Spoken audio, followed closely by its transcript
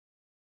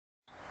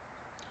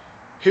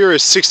Here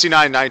is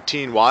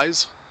 6919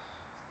 Wise.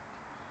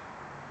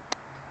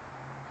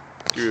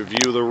 Give you a view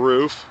of the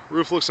roof.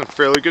 Roof looks in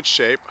fairly good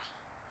shape.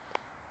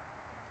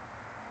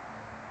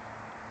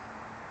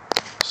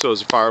 So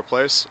is the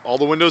fireplace. All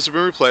the windows have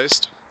been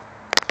replaced.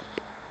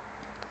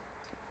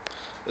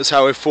 This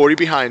Highway 40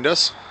 behind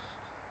us.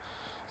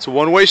 It's a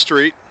one-way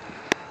street.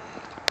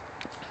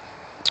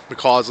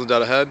 McCausland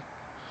dead ahead.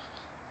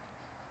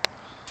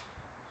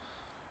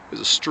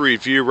 There's a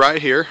street view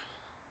right here.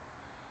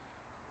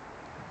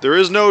 There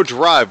is no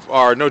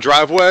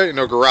driveway,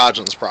 no garage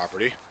on this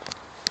property.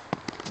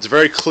 It's a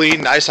very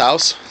clean, nice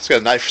house. It's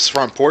got a nice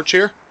front porch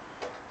here.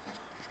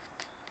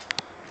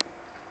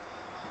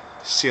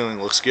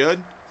 Ceiling looks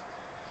good.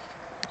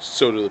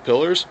 So do the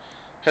pillars.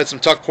 Had some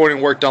tuck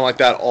pointing work done like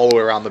that all the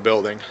way around the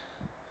building.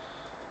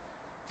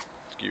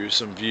 Give you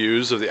some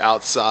views of the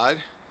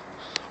outside.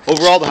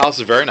 Overall, the house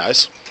is very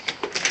nice.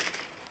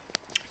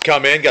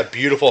 Come in, got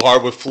beautiful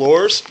hardwood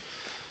floors.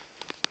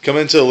 Come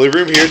into the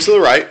living room here to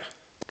the right.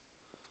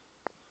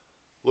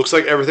 Looks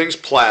like everything's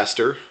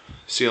plaster.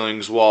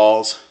 Ceilings,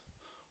 walls.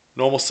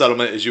 Normal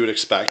settlement as you would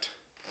expect.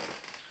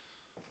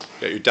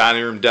 Got your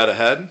dining room dead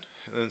ahead,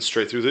 and then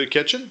straight through to the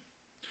kitchen.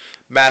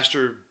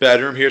 Master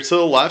bedroom here to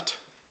the left.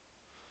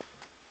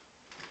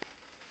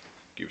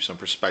 Give you some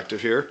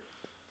perspective here.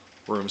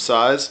 Room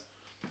size.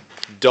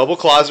 Double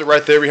closet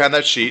right there behind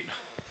that sheet.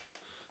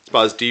 It's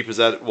about as deep as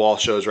that wall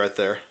shows right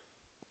there.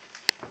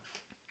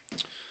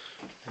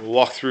 We'll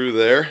walk through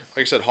there. Like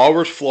I said,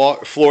 hardwood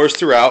floors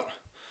throughout.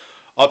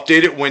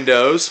 Updated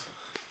windows.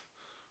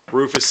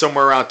 Roof is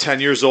somewhere around 10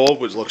 years old,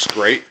 which looks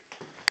great.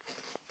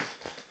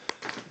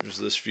 There's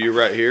this view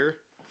right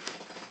here.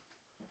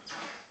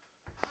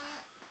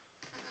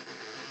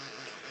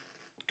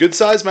 Good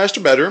sized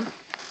master bedroom.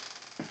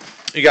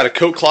 You got a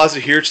coat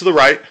closet here to the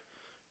right.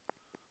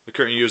 The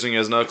current you're using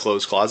as a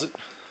clothes closet.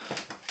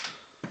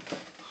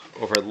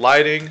 Overhead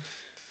lighting.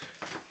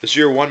 This is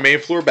your one main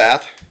floor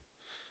bath.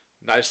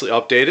 Nicely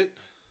updated.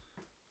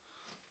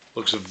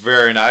 Looks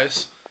very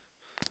nice.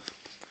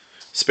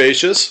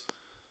 Spacious.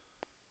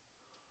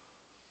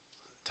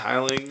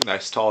 Tiling,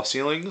 nice tall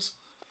ceilings.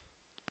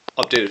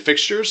 Updated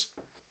fixtures.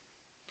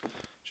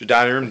 It's your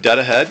dining room dead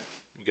ahead.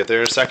 We'll get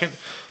there in a second.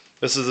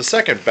 This is the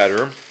second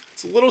bedroom.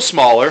 It's a little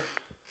smaller.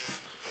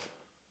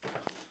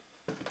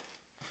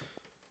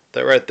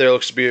 That right there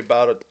looks to be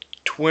about a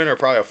twin or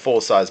probably a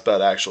full-size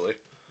bed actually.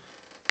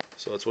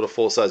 So that's what a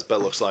full-size bed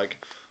looks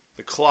like.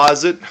 The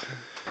closet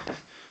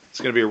is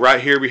going to be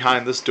right here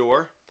behind this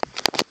door.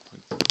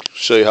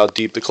 Show you how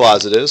deep the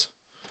closet is.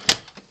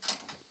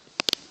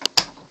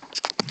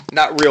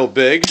 Not real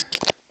big,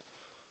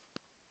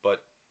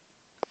 but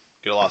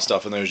get a lot of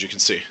stuff in there as you can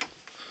see.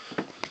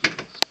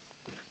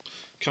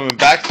 Coming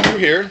back through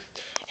here,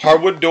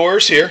 hardwood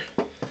doors here.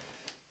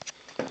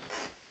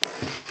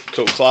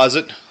 Coat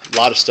closet, a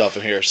lot of stuff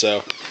in here,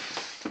 so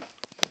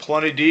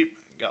plenty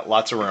deep, got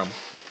lots of room.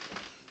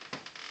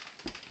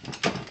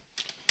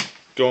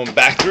 Going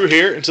back through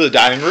here into the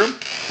dining room.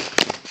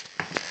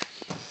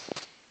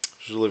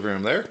 There's the living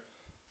room there.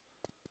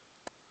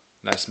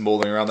 Nice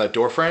molding around that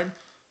door frame.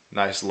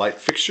 Nice light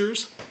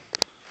fixtures.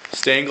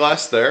 Stained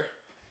glass there.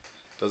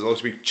 Doesn't look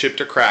to be chipped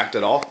or cracked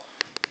at all.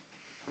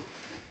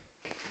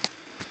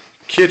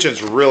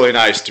 Kitchen's really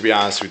nice, to be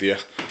honest with you.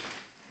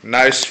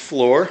 Nice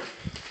floor.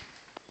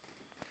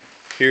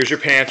 Here's your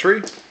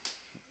pantry.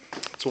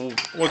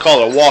 We'll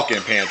call it a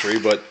walk-in pantry,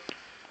 but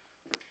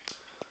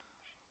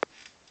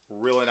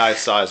really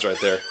nice size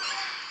right there.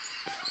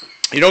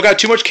 You don't got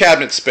too much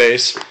cabinet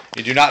space.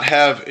 You do not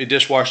have a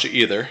dishwasher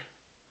either.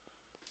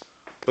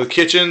 But the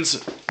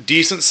kitchen's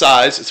decent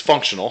size. It's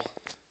functional.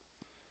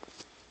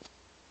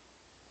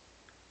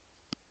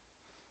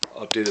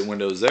 Updated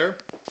windows there.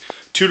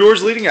 Two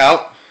doors leading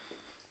out.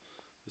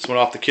 This one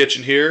off the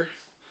kitchen here.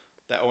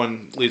 That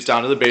one leads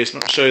down to the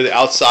basement. I'll show you the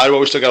outside while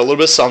we still got a little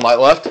bit of sunlight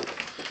left.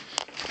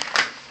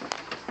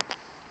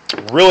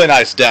 Really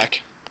nice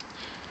deck.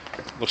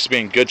 Looks to be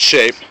in good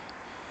shape.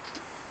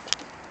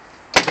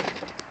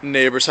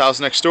 Neighbor's house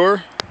next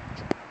door.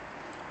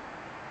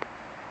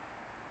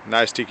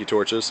 Nice tiki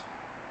torches.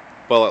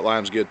 Bullet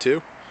lime's good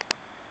too.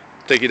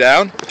 Take you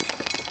down.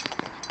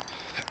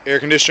 Air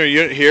conditioner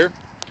unit here.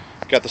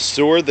 Got the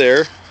sewer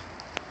there.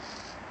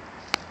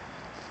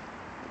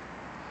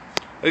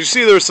 As you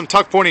see, there's some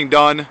tuck pointing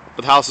done,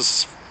 but the house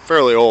is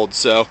fairly old,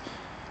 so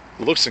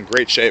it looks in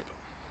great shape.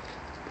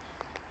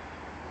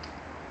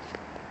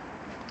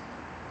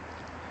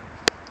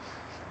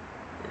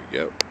 There we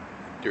go.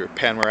 Your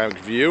panoramic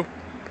view.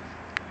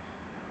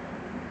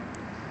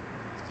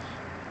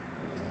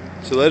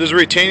 So that is a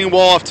retaining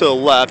wall off to the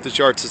left. This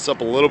yard sits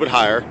up a little bit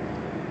higher.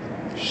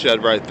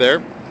 Shed right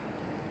there.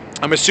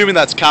 I'm assuming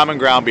that's common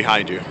ground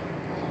behind you.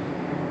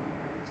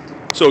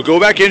 So go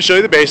back in, show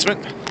you the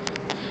basement.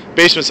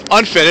 Basement's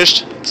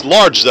unfinished. It's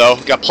large though.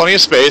 Got plenty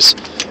of space.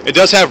 It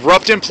does have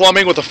roughed-in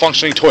plumbing with a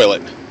functioning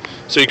toilet.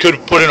 So you could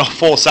put in a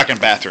full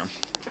second bathroom.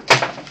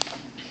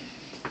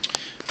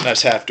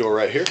 Nice half door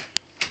right here.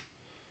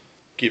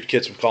 Keep the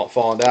kids from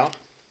falling down.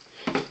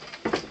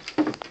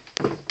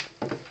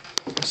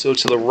 So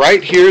to the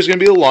right here is going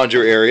to be the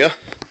laundry area.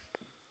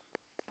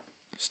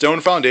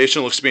 Stone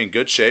foundation looks to be in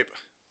good shape.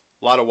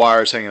 A lot of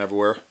wires hanging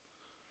everywhere.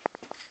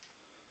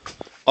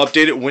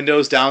 Updated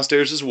windows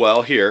downstairs as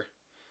well here.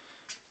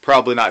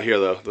 Probably not here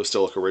though. Those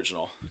still look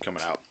original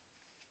coming out.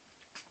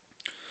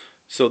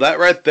 So that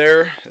right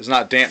there is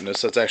not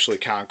dampness. That's actually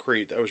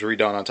concrete that was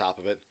redone on top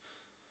of it.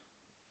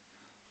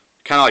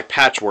 Kind of like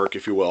patchwork,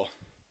 if you will,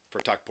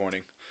 for tuck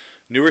pointing.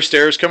 Newer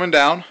stairs coming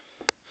down.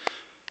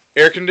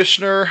 Air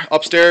conditioner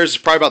upstairs is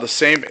probably about the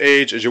same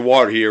age as your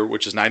water heater,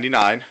 which is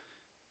 99.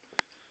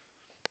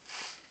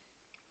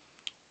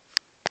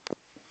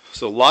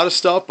 So a lot of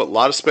stuff, but a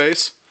lot of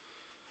space.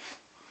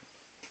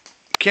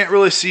 Can't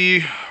really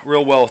see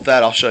real well with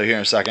that. I'll show you here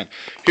in a second.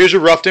 Here's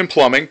your roughed in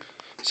plumbing.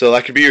 So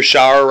that could be your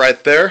shower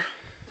right there.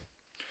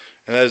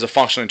 And that is a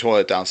functioning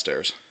toilet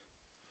downstairs.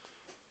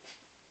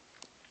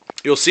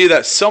 You'll see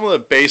that some of the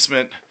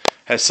basement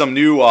has some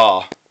new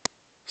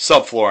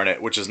subfloor in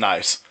it, which is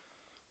nice.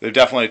 They've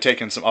definitely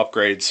taken some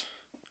upgrades.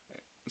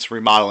 It's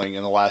remodeling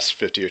in the last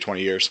 50 or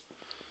 20 years.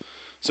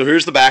 So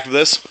here's the back of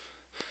this.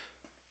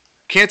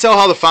 Can't tell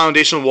how the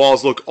foundation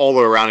walls look all the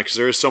way around it because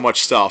there is so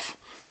much stuff.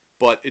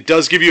 But it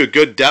does give you a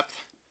good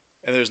depth,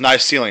 and there's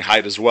nice ceiling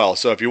height as well.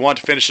 So if you want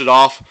to finish it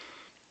off,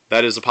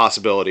 that is a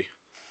possibility.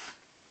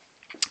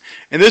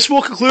 And this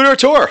will conclude our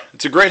tour.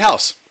 It's a great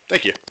house.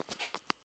 Thank you.